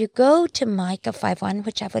 So if you go to Micah 5:1,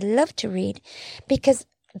 which I would love to read, because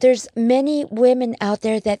there's many women out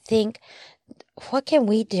there that think, what can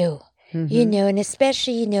we do? And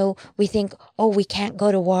especially, we think, we can't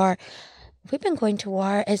go to war. We've been going to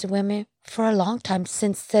war as women for a long time,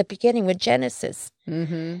 since the beginning with Genesis.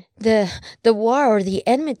 The war or the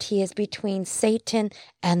enmity is between Satan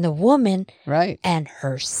and the woman, right, and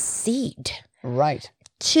her seed. Right.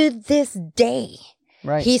 To this day,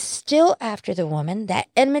 right, he's still after the woman. That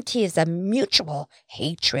enmity is a mutual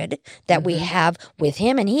hatred that we have with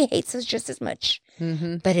him, and he hates us just as much.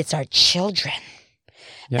 But it's our children.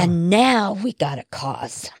 Yeah. And now we got a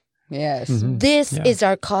cause. Yes. This is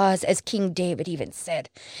our cause, as King David even said.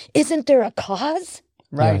 Isn't there a cause?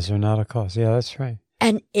 Right. Yeah, is there not a cause? Yeah, that's right.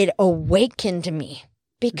 And it awakened me,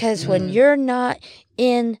 because when you're not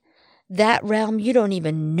in that realm, you don't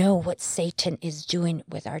even know what Satan is doing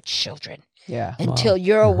with our children. Yeah. Until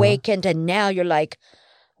you're awakened, and now you're like,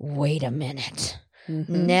 wait a minute.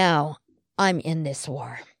 Now I'm in this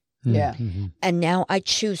war. Yeah. And now I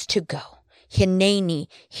choose to go. Hineni,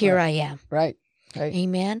 here I am. Right. Right.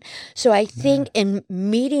 Amen. So I think in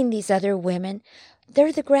meeting these other women,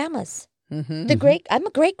 they're the grandmas. I'm a great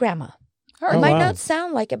grandma. It might not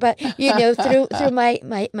sound like it, but through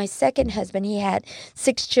my second husband, he had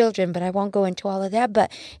 6 children, but I won't go into all of that.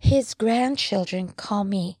 But his grandchildren call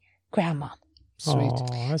me grandma. Sweet.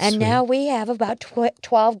 And now we have about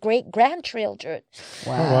 12 great grandchildren.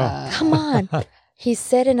 Wow. Come on. He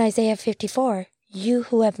said in Isaiah 54, you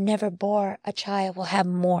who have never bore a child will have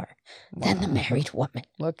more than the married woman.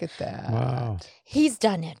 Look at that. Wow. He's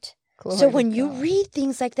done it. Glory so when to you God. read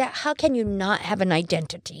things like that, how can you not have an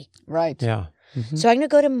identity? Right. Yeah. So I'm going to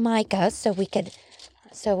go to Micah so we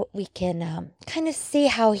can kind of see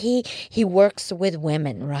how he works with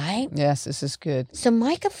women, right? Yes, this is good. So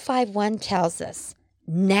Micah 5:1 tells us,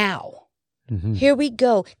 now. Here we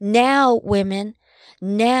go. Now, women.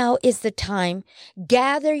 Now is the time.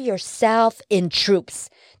 Gather yourself in troops.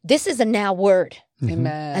 This is a now word.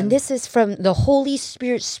 Amen. And this is from the Holy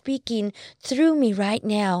Spirit speaking through me right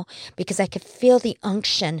now, because I could feel the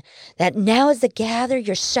unction that now is to gather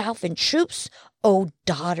yourself in troops, O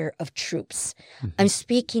daughter of troops. I'm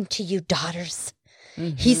speaking to you, daughters.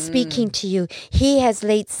 He's speaking to you. He has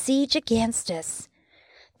laid siege against us.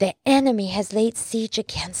 The enemy has laid siege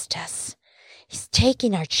against us. He's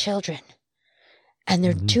taking our children. And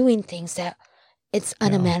they're doing things that it's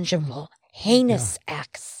unimaginable, heinous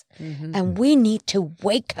acts. And we need to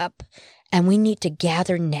wake up, and we need to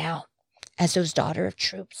gather now as those daughter of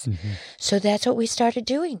troops. So that's what we started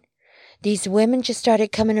doing. These women just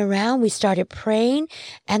started coming around. We started praying,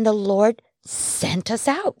 and the Lord sent us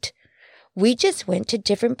out. We just went to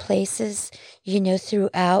different places,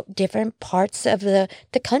 throughout different parts of the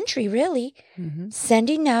country, really,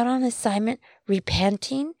 sending out on assignment,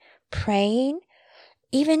 repenting, praying.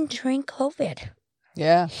 Even during COVID,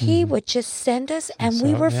 he would just send us, and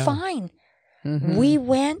we were fine. We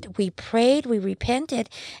went, we prayed, we repented.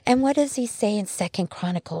 And what does he say in 2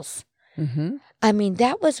 Chronicles? I mean,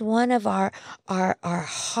 that was one of our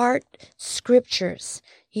heart scriptures,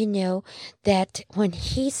 that when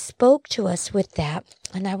he spoke to us with that,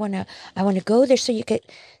 and I want to go there so you could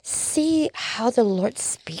see how the Lord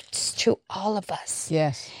speaks to all of us.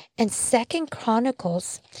 Yes. In 2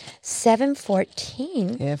 Chronicles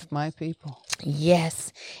 7:14. If my people.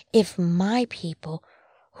 Yes. If my people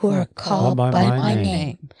who are called by my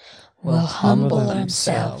name will humble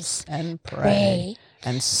themselves and pray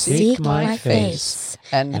and seek my face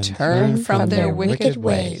and turn from their wicked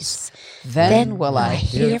ways, then will I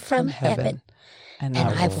hear from heaven, and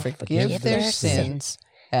I will forgive their sins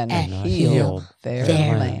and heal their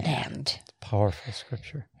land. Powerful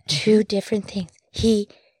scripture. 2 different things. He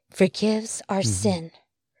forgives our Mhm. sin,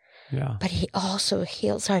 Yeah. but he also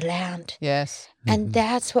heals our land. Yes. And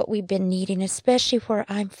that's what we've been needing, especially where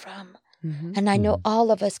I'm from. Mm-hmm. And I know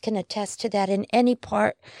all of us can attest to that in any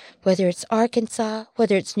part, whether it's Arkansas,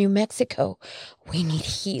 whether it's New Mexico. We need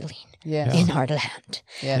healing Yes. in our land.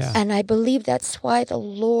 Yes. Yeah. And I believe that's why the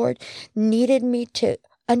Lord needed me to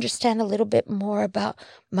understand a little bit more about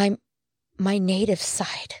my native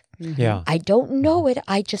side. Mm-hmm. Yeah. I don't know it.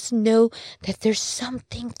 I just know that there's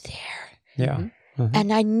something there. Yeah. Mhm.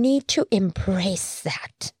 And I need to embrace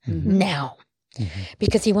that Mm-hmm. now. Mhm.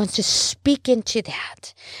 Because he wants to speak into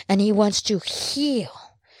that, and he wants to heal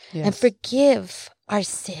Yes. and forgive our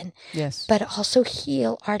sin, Yes. but also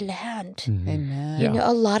heal our land. Mhm. Amen. You Yeah. know,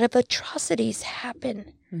 a lot of atrocities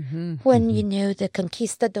happen Mm-hmm. when, you know, the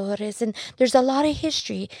conquistadores, and there's a lot of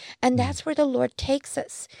history, and that's where the Lord takes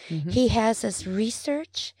us. Mm-hmm. He has us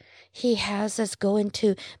research. He has us go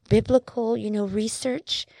into biblical, you know,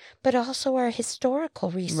 research, but also our historical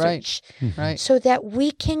research. Right. So that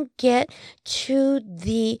we can get to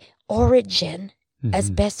the origin as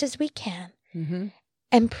Mhm. best as we can Mm-hmm.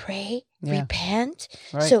 and pray, Yeah. repent.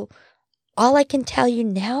 Right. So all I can tell you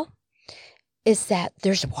now is that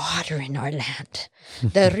there's water in our land.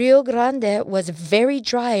 The Rio Grande was very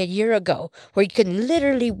dry a year ago, where you can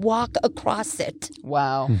literally walk across it.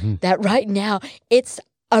 Wow. Mhm. That right now it's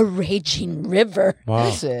a raging river. Wow.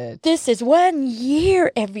 Is it? This is 1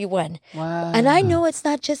 year, everyone. Wow. And I know it's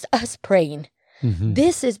not just us praying. Mhm.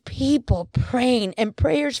 This is people praying and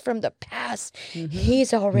prayers from the past. Mhm.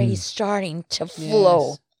 He's already starting to flow.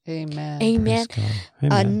 Yes. Amen. Amen. Praise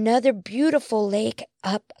God. Amen. Another beautiful lake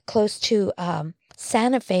up close to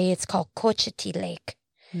Santa Fe, it's called Cochiti Lake.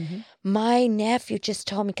 Mhm. My nephew just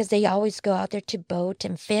told me, because they always go out there to boat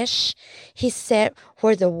and fish. He said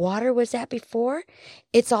where the water was at before,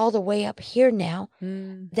 it's all the way up here now,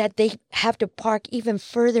 Mm. that they have to park even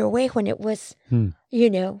further away when it was, Hmm. you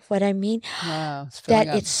know what I mean? Wow. It's That filling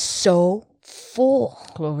up. it's so full.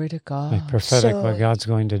 Glory to God. Like prophetic, So- what God's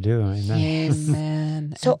going to do. Amen.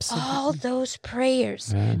 Amen. So Absolutely. all those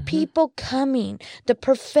prayers, Amen. people coming, the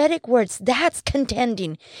prophetic words, that's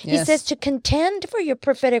contending. He Yes. says to contend for your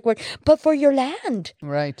prophetic word, but for your land.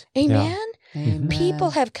 Right. Amen. Amen. People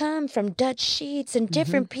have come from Dutch Sheets and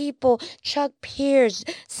different people, Chuck Pierce,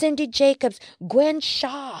 Cindy Jacobs, Gwen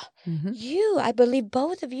Shaw. Mhm. You, I believe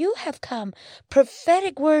both of you have come.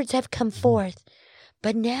 Prophetic words have come forth.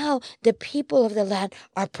 But now the people of the land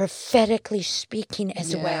are prophetically speaking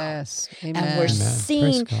as well. Yes. Amen. And we're Amen. Praise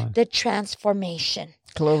seeing God. the transformation.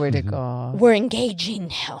 Glory to God. We're engaging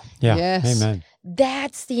now. Yeah. Yes. Amen.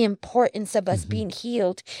 That's the importance of us being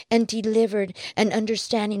healed and delivered and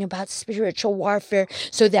understanding about spiritual warfare,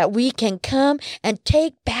 so that we can come and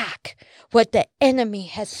take back what the enemy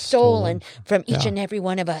has stolen from each Yeah. and every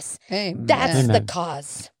one of us. Amen. That's the Amen.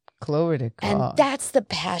 cause. Glory to God. And that's the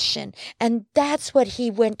passion. And that's what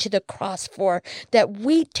he went to the cross for, that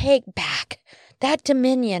we take back. That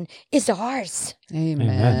dominion is ours. Amen.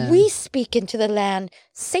 Amen. We speak into the land.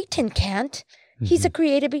 Satan can't. He's a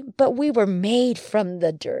creative being, but we were made from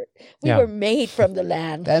the dirt. We Yeah. were made from the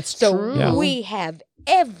land. That's so true. Yeah. we have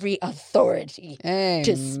every authority Amen.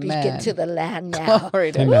 to speak into the land now.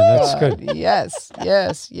 Glory to Amen. That's God. good. Yes,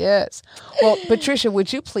 yes, yes. Well, Patricia,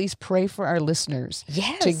 would you please pray for our listeners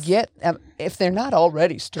Yes. to get, if they're not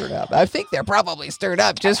already stirred up? I think they're probably stirred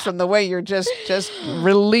up just from the way you're just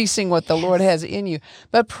releasing what the Lord has in you.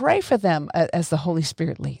 But pray for them as the Holy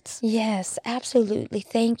Spirit leads. Yes, absolutely.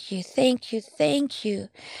 Thank you. Thank you. Thank you.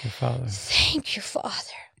 Your Father. Thank you,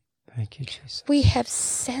 Father. Thank you, Jesus. We have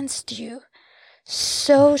sensed you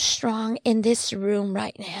so strong in this room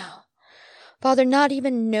right now. Father, not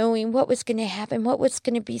even knowing what was going to happen, what was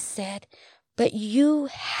going to be said, but you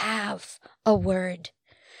have a word.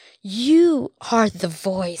 You are the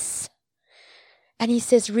voice. And he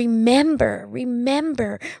says, remember him,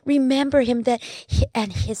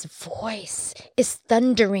 and his voice is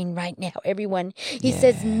thundering right now, everyone. He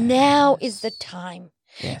says, now is the time.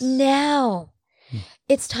 Yes. Now.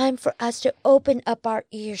 It's time for us to open up our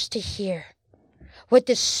ears to hear what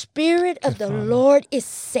the Spirit of the Lord is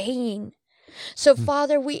saying. So,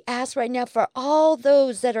 Father, we ask right now for all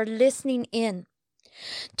those that are listening in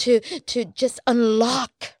to just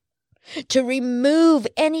unlock, to remove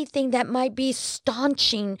anything that might be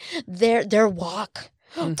staunching their walk,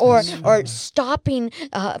 or stopping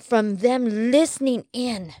from them listening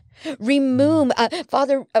in. Remove,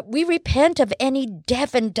 Father, we repent of any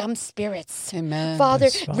deaf and dumb spirits. Amen. Father,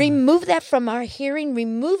 Yes, Father. remove that from our hearing,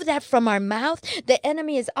 remove that from our mouth. The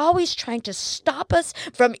enemy is always trying to stop us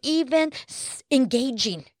from even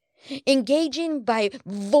engaging by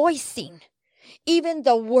voicing even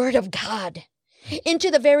the word of God.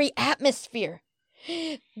 into the very atmosphere.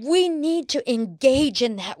 We need to engage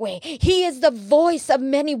in that way. He is the voice of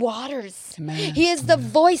many waters. Amen. He is the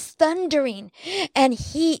voice thundering. And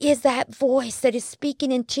he is that voice that is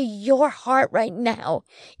speaking into your heart right now.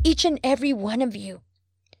 Each and every one of you.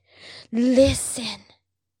 Listen.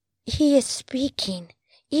 He is speaking,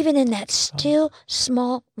 even in that still,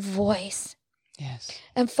 small voice. Yes.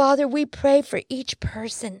 And Father, we pray for each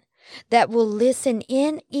person that will listen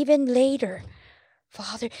in even later.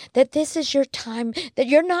 Father, that this is your time, that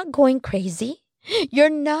you're not going crazy. You're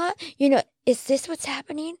not, is this what's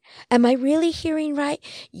happening? Am I really hearing right?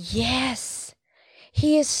 Yes.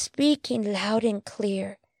 He is speaking loud and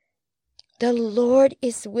clear. The Lord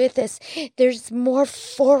is with us. There's more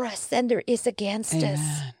for us than there is against us.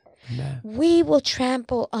 Amen. We will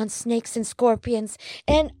trample on snakes and scorpions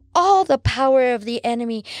and all the power of the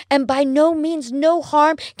enemy, and by no means no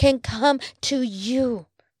harm can come to you.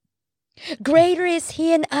 Greater is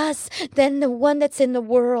he in us than the one that's in the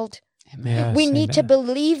world. Yes, We need to amen.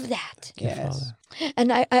 believe that. Thank you, Yes. Father.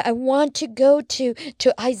 And I want to go to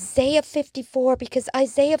Isaiah 54, because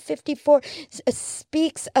Isaiah 54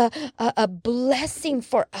 speaks a blessing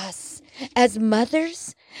for us as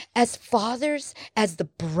mothers, as fathers, as the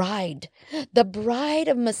bride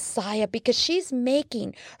of Messiah, because she's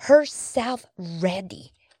making herself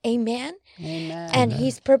ready. Amen. Amen. And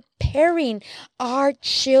he's preparing our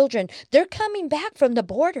children. They're coming back from the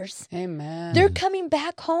borders. Amen. They're coming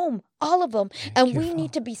back home, all of them. And you, we Father.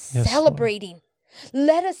 need to be Lord. celebrating.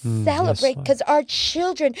 Let us celebrate, Lord. because our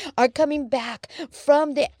children are coming back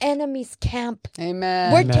from the enemy's camp.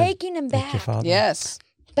 Amen. We're Amen. taking them Thank you, back. Father. Yes.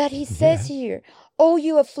 But he says here, oh,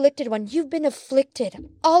 you afflicted one, you've been afflicted,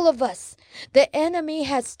 all of us. The enemy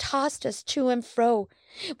has tossed us to and fro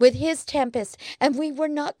with his tempest, and we were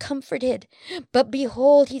not comforted. But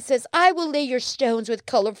behold, he says, I will lay your stones with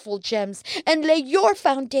colorful gems and lay your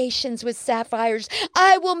foundations with sapphires.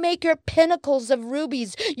 I will make your pinnacles of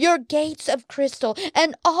rubies, your gates of crystal,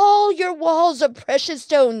 and all your walls of precious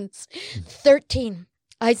stones. 13,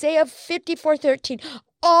 Isaiah 54:13,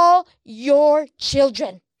 all your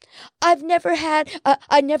children. I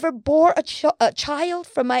never bore a child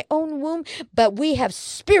from my own womb, but we have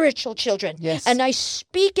spiritual children. Yes. And I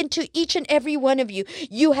speak into each and every one of you.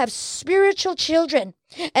 You have spiritual children,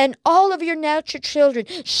 and all of your natural children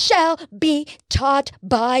shall be taught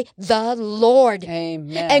by the Lord.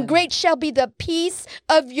 Amen. And great shall be the peace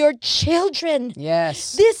of your children.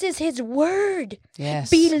 Yes. This is his word. Yes.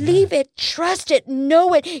 Believe it, trust it,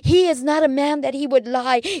 know it. He is not a man that he would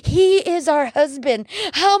lie. He is our husband.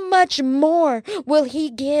 How much more will he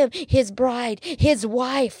give his bride, his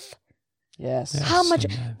wife? Yes. How much?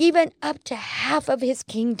 Amen. Even up to half of his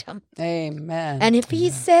kingdom. Amen. And if he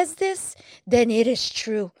says this, then it is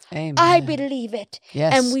true. Amen. I believe it.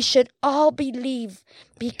 Yes. And we should all believe,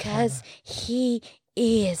 because he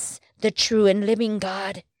is the true and living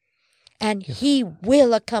God. And he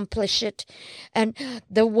will accomplish it. And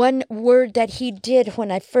the one word that he did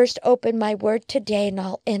when I first opened my word today, and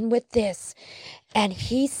I'll end with this. And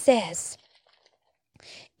he says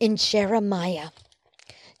in Jeremiah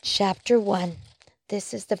chapter 1,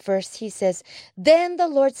 this is the verse. He says, then the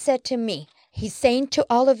Lord said to me, he's saying to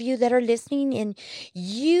all of you that are listening in,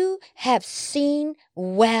 you have seen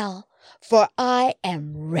well, for I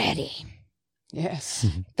am ready. Yes.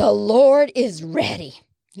 The Lord is ready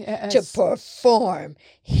Yes. to perform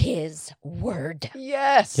his word.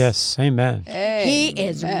 Yes. Yes. Amen. He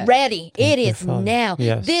is Amen. ready. It you, is Father. now.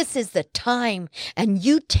 Yes. This is the time. And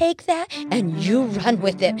you take that and you run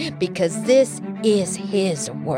with it, because this is his word.